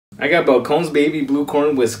I got Balcones Baby Blue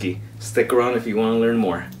Corn Whiskey. Stick around if you want to learn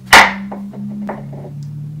more.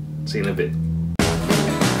 See you in a bit.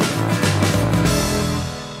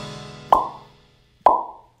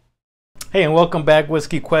 Hey, and welcome back,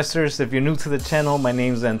 Whiskey Questers. If you're new to the channel, my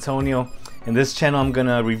name's Antonio. In this channel, I'm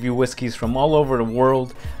gonna review whiskeys from all over the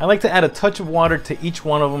world. I like to add a touch of water to each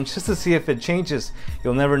one of them just to see if it changes.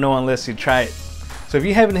 You'll never know unless you try it. So if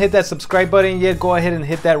you haven't hit that subscribe button yet, go ahead and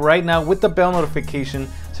hit that right now with the bell notification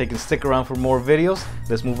so you can stick around for more videos.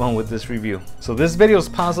 Let's move on with this review. So this video is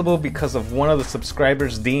possible because of one of the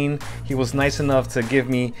subscribers, Dean. He was nice enough to give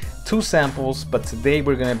me 2 samples, but today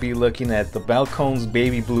we're gonna be looking at the Balcones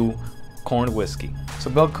Baby Blue Corn Whiskey. So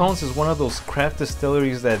Balcones is one of those craft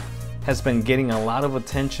distilleries that has been getting a lot of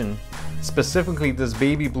attention. Specifically, this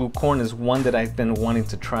Baby Blue Corn is one that I've been wanting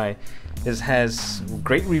to try. It has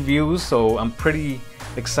great reviews, so I'm pretty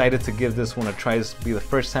excited to give this one a try. This will be the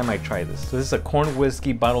first time I try this. So this is a corn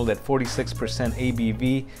whiskey bottled at 46%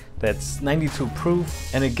 ABV, that's 92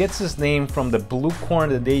 proof, and it gets its name from the blue corn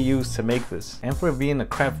that they use to make this. And for it being a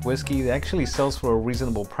craft whiskey, it actually sells for a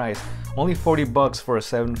reasonable price. Only 40 bucks for a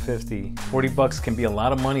 750. 40 bucks can be a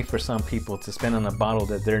lot of money for some people to spend on a bottle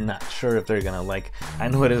that they're not sure if they're gonna like. I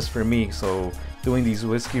know it is for me, so doing these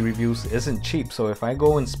whiskey reviews isn't cheap. So if I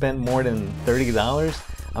go and spend more than $30,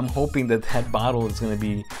 I'm hoping that that bottle is gonna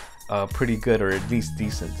be pretty good, or at least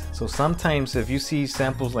decent. So sometimes if you see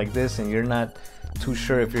samples like this and you're not too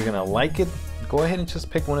sure if you're gonna like it, go ahead and just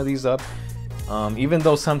pick one of these up. Even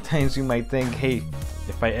though sometimes you might think, hey,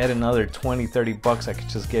 if I add another 20-30 bucks, I could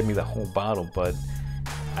just get me the whole bottle. But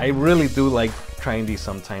I really do like trying these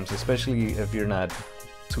sometimes, especially if you're not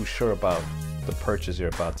too sure about the purchase you're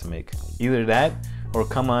about to make. Either that, or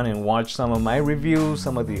come on and watch some of my reviews,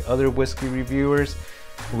 some of the other whiskey reviewers,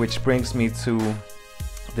 which brings me to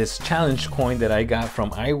this challenge coin that I got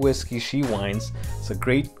from iWhiskey She Wines. It's a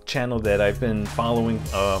great channel that I've been following.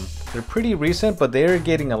 They're pretty recent, but they're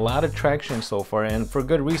getting a lot of traction so far, and for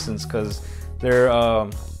good reasons, because they're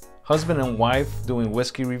husband and wife doing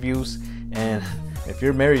whiskey reviews, and if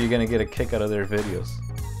you're married, you're gonna get a kick out of their videos.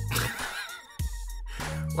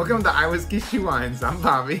 Welcome to iWhiskey She Wines. I'm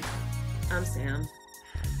Bobby. I'm Sam.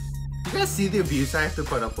 You guys see the abuse I have to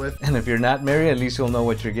put up with? And if you're not married, at least you'll know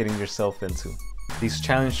what you're getting yourself into. These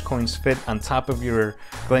challenge coins fit on top of your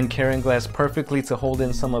Glencairn glass perfectly to hold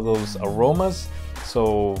in some of those aromas.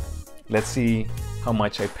 So let's see how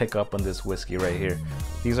much I pick up on this whiskey right here.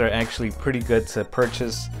 These are actually pretty good to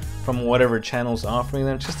purchase from whatever channel's offering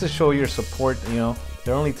them, just to show your support. You know,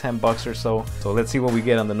 they're only 10 bucks or so. So let's see what we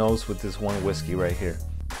get on the nose with this one whiskey right here.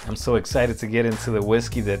 I'm so excited to get into the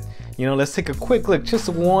whiskey that, you know, let's take a quick look, just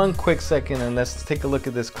one quick second, and let's take a look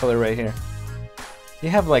at this color right here. You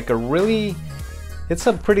have like a really, it's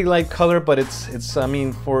a pretty light color, but it's I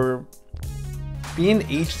mean, for being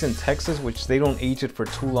aged in Texas, which they don't age it for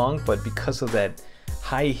too long, but because of that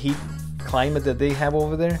high heat climate that they have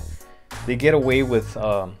over there, they get away with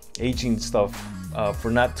aging stuff for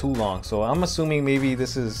not too long. So I'm assuming maybe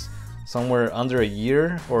this is somewhere under a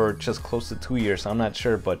year or just close to 2 years. I'm not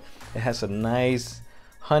sure, but it has a nice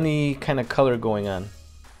honey kind of color going on.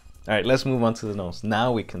 All right, let's move on to the nose.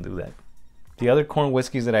 Now we can do that. The other corn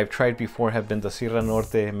whiskeys that I've tried before have been the Sierra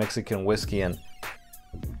Norte Mexican whiskey, and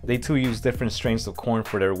they too use different strains of corn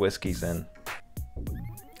for their whiskeys, and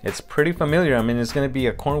it's pretty familiar. I mean, it's gonna be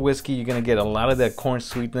a corn whiskey. You're gonna get a lot of that corn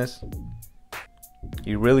sweetness.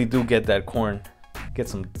 You really do get that corn. Get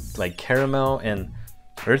some like caramel and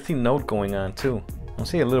earthy note going on too. I'll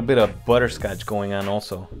see a little bit of butterscotch going on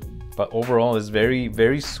also, but overall it's very,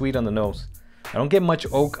 very sweet on the nose. I don't get much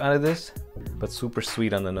oak out of this, but super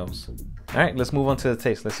sweet on the nose. All right, let's move on to the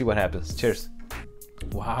taste. Let's see what happens. Cheers.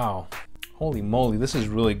 Wow, holy moly, this is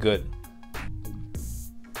really good.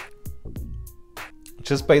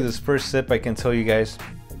 Just by this first sip, I can tell you guys,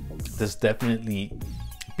 this definitely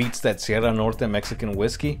beats that Sierra Norte Mexican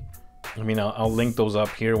whiskey. I mean, I'll link those up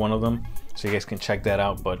here, one of them, so you guys can check that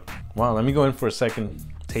out. But wow, let me go in for a second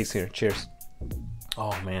taste here. Cheers.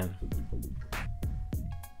 Oh man.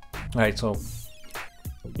 All right, so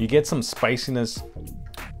you get some spiciness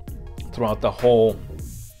throughout the whole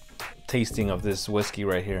tasting of this whiskey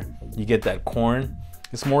right here. You get that corn.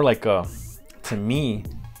 It's more like a, to me,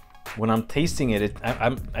 when I'm tasting it,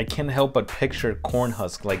 I can't help but picture corn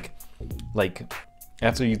husk, like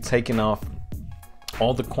after you've taken off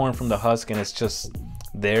all the corn from the husk and it's just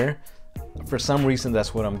there. For some reason,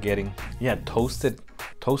 that's what I'm getting. Yeah, toasted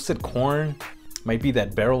corn. Might be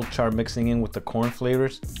that barrel char mixing in with the corn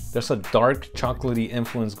flavors. There's a dark chocolatey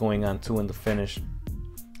influence going on too in the finish.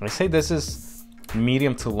 I say this is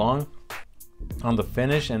medium to long on the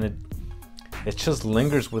finish, and it just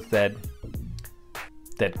lingers with that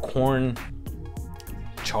that corn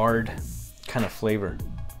charred kind of flavor.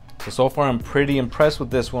 So far I'm pretty impressed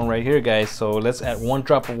with this one right here, guys. So let's add 1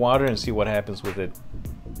 drop of water and see what happens with it.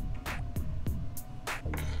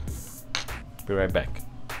 Be right back.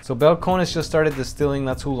 So Balcones just started distilling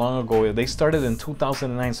not too long ago. They started in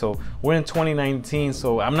 2009, so we're in 2019.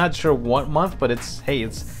 So I'm not sure what month, but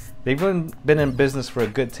they've been in business for a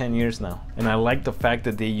good 10 years now. And I like the fact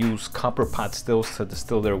that they use copper pot stills to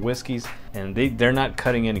distill their whiskeys, and they're not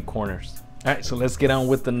cutting any corners. All right, so let's get on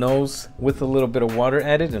with the nose with a little bit of water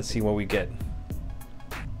added and see what we get.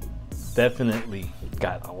 Definitely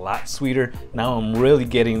got a lot sweeter. Now I'm really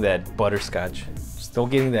getting that butterscotch. Still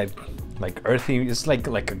getting that like earthy, it's like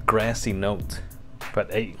a grassy note.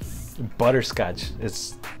 But hey, butterscotch,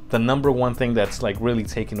 it's the #1 thing that's like really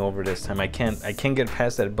taking over this time. I can't get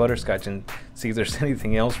past that butterscotch and see if there's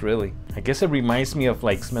anything else really. I guess it reminds me of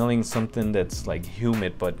like smelling something that's like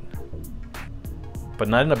humid, but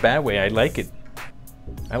not in a bad way. I like it.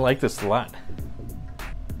 I like this a lot.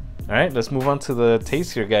 All right, let's move on to the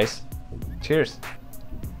taste here, guys. Cheers.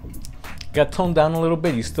 Got toned down a little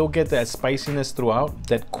bit. You still get that spiciness throughout.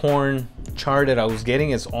 That corn char that I was getting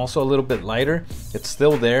is also a little bit lighter. It's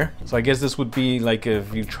still there. So I guess this would be like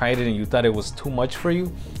if you tried it and you thought it was too much for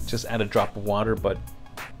you, just add a drop of water. But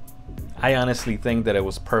I honestly think that it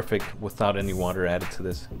was perfect without any water added to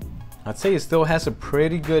this. I'd say it still has a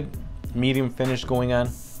pretty good medium finish going on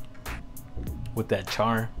with that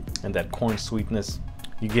char and that corn sweetness.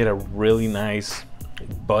 You get a really nice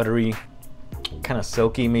buttery, kind of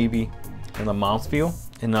silky maybe in the mouthfeel,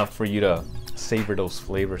 enough for you to savor those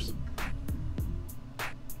flavors.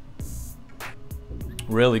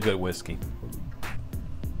 Really good whiskey.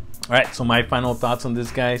 All right, so my final thoughts on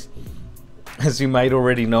this, guys. As you might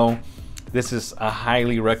already know, this is a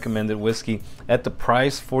highly recommended whiskey. At the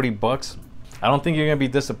price, 40 bucks, I don't think you're gonna be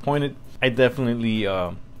disappointed. I definitely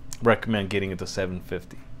recommend getting it to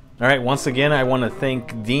 750. All right, once again, I wanna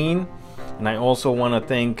thank Dean, and I also wanna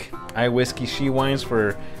thank iWhiskey She Wines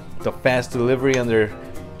for the fast delivery on their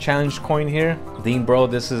challenge coin here. Dean, bro,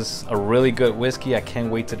 this is a really good whiskey. I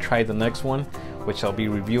can't wait to try the next one, which I'll be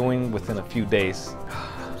reviewing within a few days.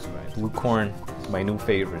 Blue corn, my new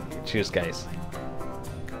favorite. Cheers, guys.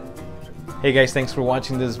 Hey guys, thanks for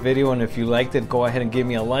watching this video, and if you liked it, go ahead and give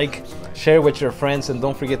me a like, share with your friends, and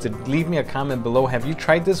don't forget to leave me a comment below. Have you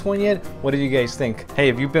tried this one yet? What do you guys think? Hey,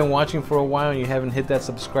 if you've been watching for a while and you haven't hit that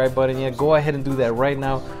subscribe button yet, go ahead and do that right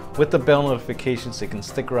now with the bell notification so you can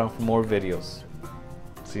stick around for more videos.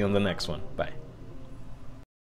 See you on the next one. Bye.